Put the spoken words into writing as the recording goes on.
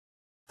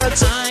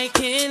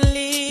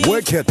it.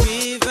 Wicked.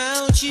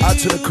 Out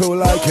to the crew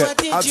like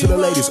it. Out to the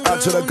ladies.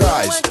 Out to the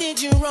guys.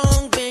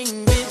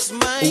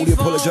 All the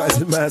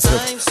apologizing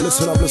massive.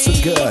 Listen up, listen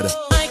good.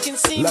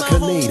 Like a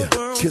need.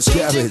 Kiss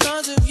Garage.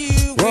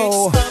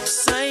 Roll.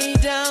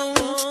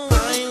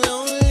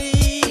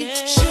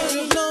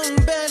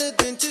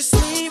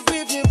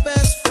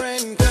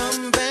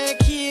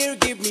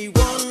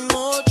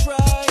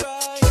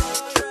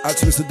 Out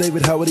to Mr.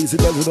 David Howard, easy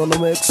does it on the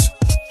mix.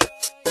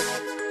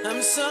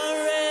 I'm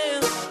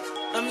sorry,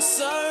 I'm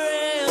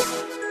sorry,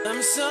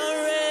 I'm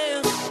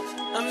sorry,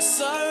 I'm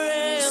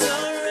sorry,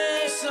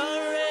 sorry,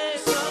 sorry,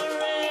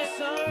 sorry,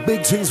 sorry.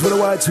 Big things for the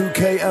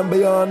Y2K and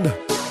beyond.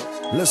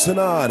 Listen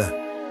on.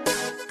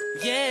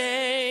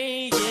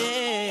 Yeah,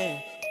 yeah.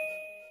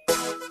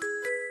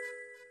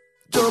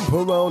 Jump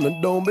around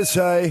and don't be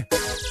shy.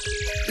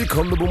 You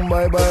come to boom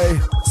bye bye.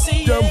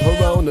 Jump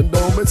around and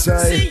don't be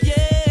shy.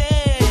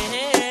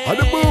 On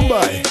the boom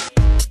bye.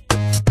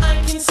 I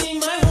can see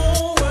my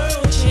whole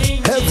world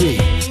changing. Heavy.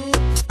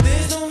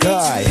 There's no need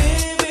Guy. to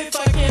live if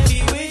I can't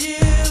be with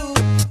you.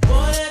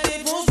 What I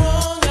did was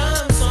wrong,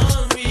 I'm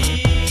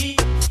sorry.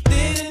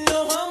 Didn't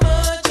know how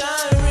much I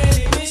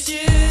really miss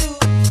you.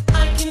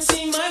 I can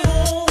see my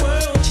whole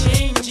world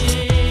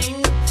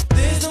changing.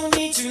 There's no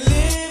need to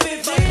live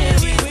if I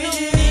can't be with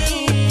you.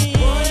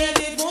 What I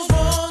did was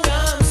wrong,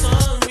 I'm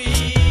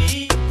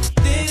sorry.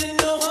 Didn't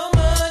know how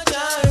much I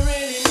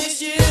really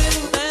miss you.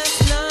 Last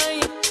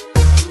night,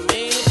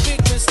 made a big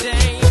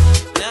mistake.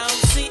 Now I'm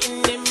sitting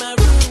in my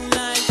room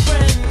like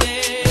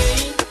Brandy,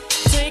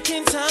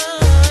 taking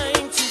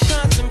time to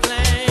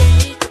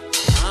contemplate.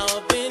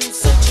 I've been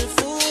such a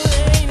fool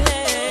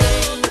lately.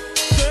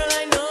 Girl,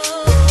 I know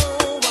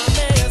I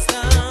messed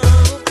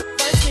up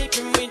by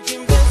sleeping with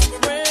your best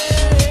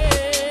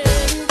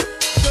friend.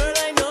 Girl,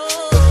 I know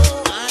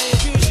I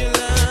abused your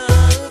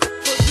love,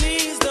 but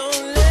please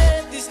don't let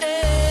this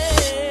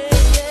end.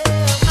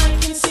 I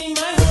can see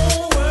my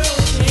whole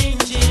world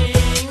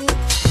changing.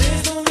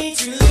 There's no need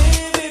to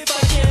live if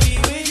I can't be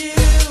with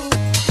you.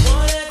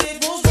 What I did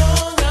was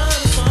wrong,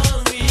 I'm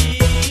sorry.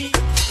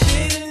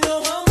 Didn't know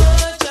how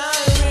much I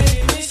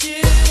really miss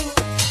you.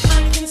 I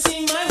can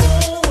see my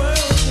whole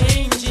world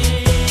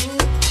changing.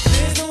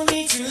 There's no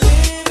need to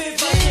live if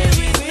I can't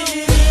be with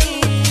you.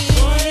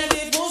 What I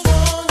did was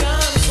wrong,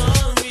 I'm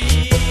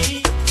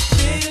sorry.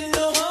 Didn't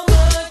know how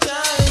much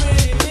I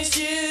really miss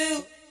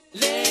you.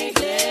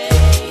 Lately,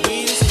 we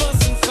just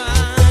fussing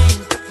fine.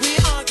 We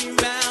argue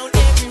about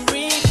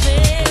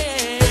everything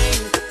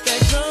that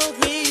drove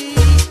me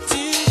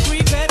to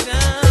creep at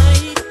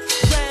night.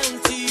 Ran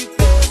to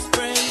best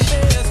friend.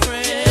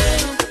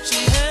 She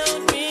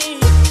held me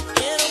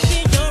in a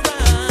big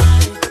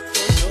alright.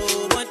 Don't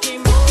know what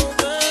came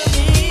over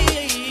me.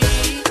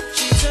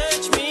 She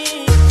touched me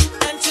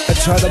and took I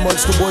tried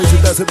amongst the boys who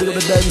does a bit of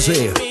the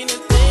dancing.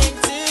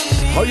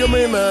 How you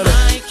mean, man?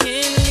 I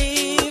can't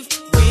live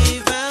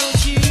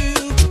without you.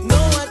 No,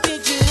 I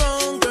did you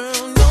wrong,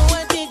 girl. No,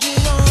 I did you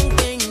wrong,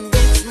 thing.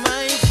 It's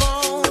my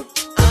fault.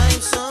 I'm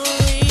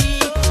sorry.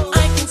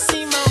 I can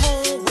see my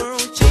whole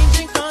world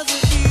changing 'cause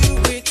of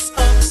you. It's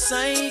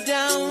upside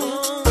down.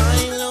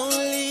 I'm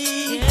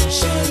lonely.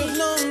 Should've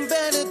known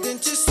better than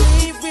to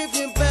sleep with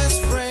your best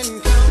friend.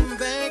 Come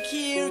back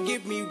here,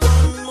 give me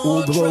one more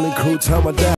All the rolling try. crew, time of day.